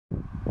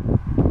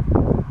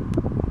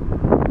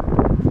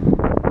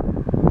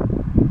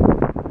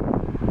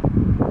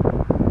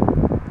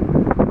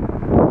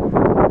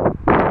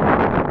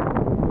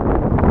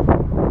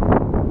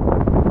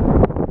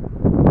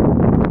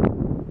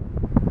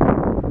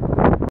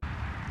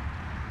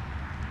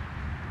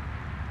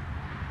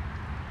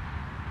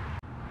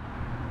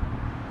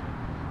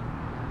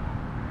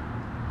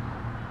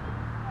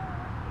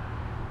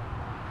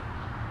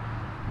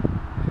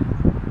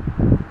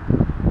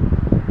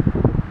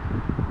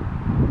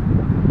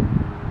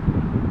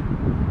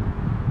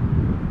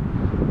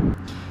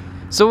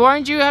So why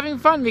aren't you having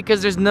fun?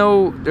 Because there's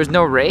no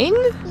rain?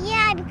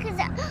 Yeah, because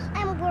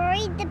I'm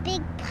worried the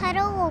big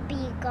puddle will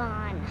be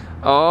gone.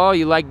 Oh,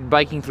 you like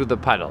biking through the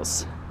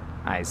puddles.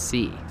 I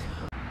see.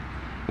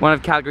 One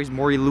of Calgary's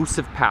more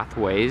elusive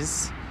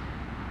pathways,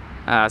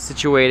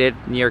 situated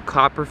near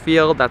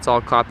Copperfield. That's all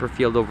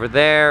Copperfield over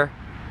there,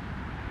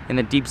 in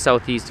the deep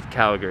southeast of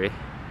Calgary.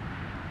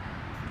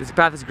 This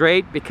path is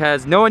great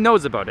because no one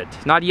knows about it.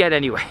 Not yet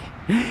anyway.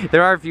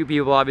 There are a few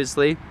people,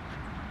 obviously.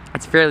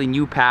 It's a fairly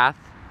new path.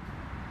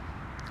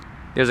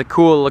 There's a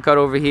cool lookout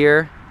over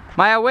here.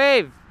 Maya,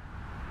 wave!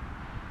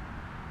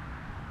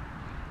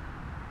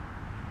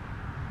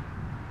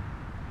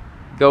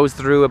 Goes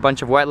through a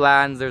bunch of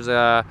wetlands. There's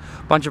a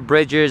bunch of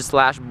bridges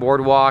 /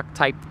 boardwalk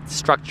type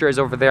structures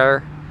over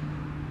there.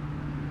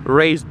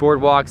 Raised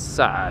boardwalks,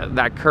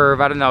 that curve.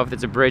 I don't know if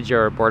it's a bridge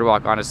or a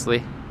boardwalk,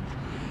 honestly.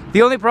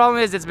 The only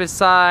problem is it's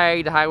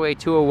beside Highway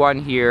 201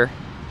 here.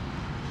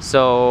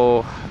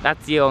 So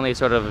that's the only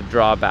sort of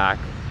drawback.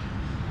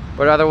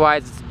 But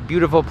otherwise, it's a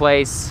beautiful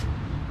place.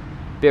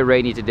 Bit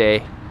rainy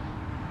today.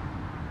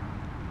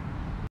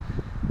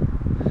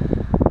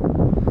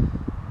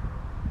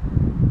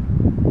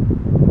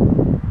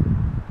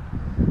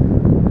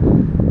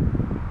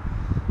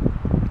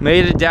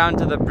 Made it down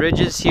to the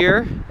bridges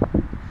here.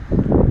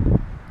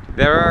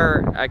 There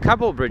are a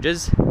couple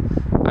bridges.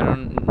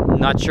 I'm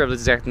not sure of the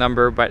exact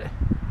number, but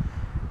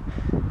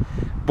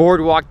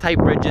boardwalk type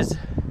bridges.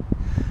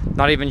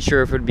 Not even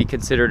sure if it would be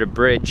considered a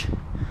bridge.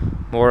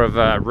 More of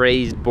a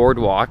raised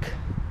boardwalk.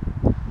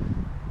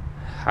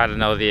 I don't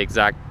know the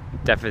exact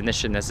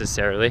definition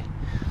necessarily.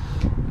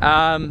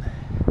 It's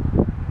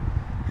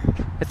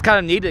kind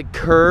of neat, it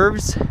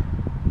curves.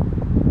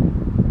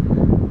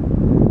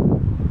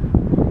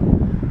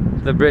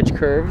 The bridge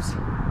curves.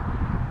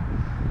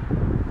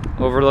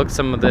 Overlooks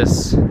some of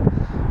this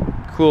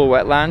cool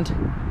wetland.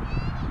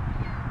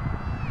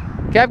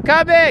 Kept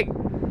coming!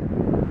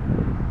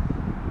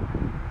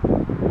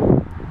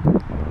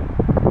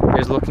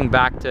 Here's looking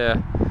back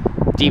to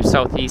deep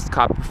southeast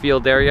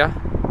Copperfield area.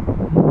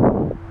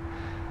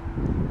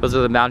 Those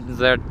are the mountains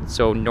there,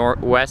 so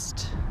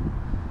northwest,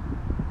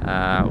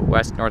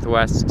 west,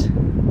 northwest,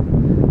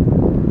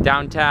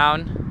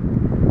 downtown.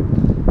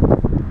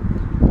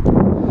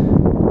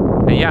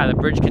 And yeah, the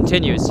bridge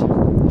continues.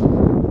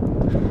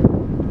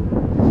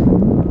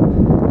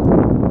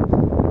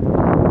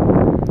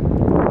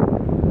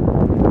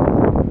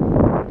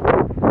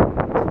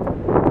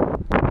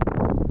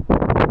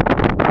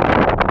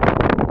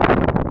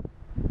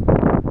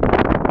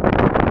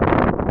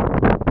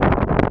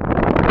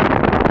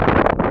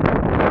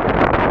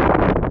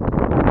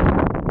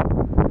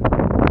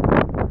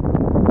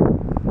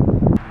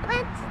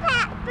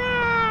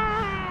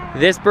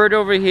 This bird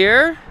over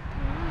here,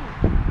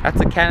 that's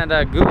a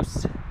Canada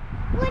goose.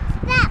 What's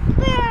that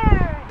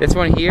bird? This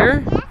one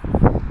here, Yes?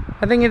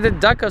 I think it's a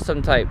duck of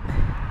some type.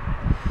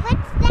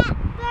 What's that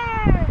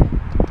bird?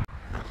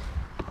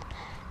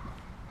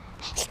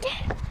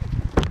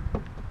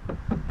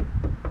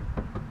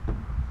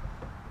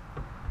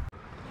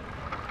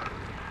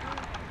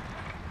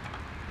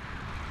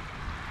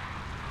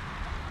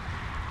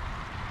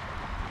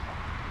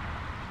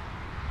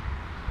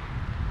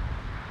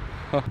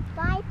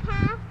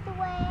 Bypass the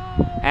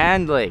way.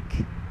 And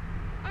lake.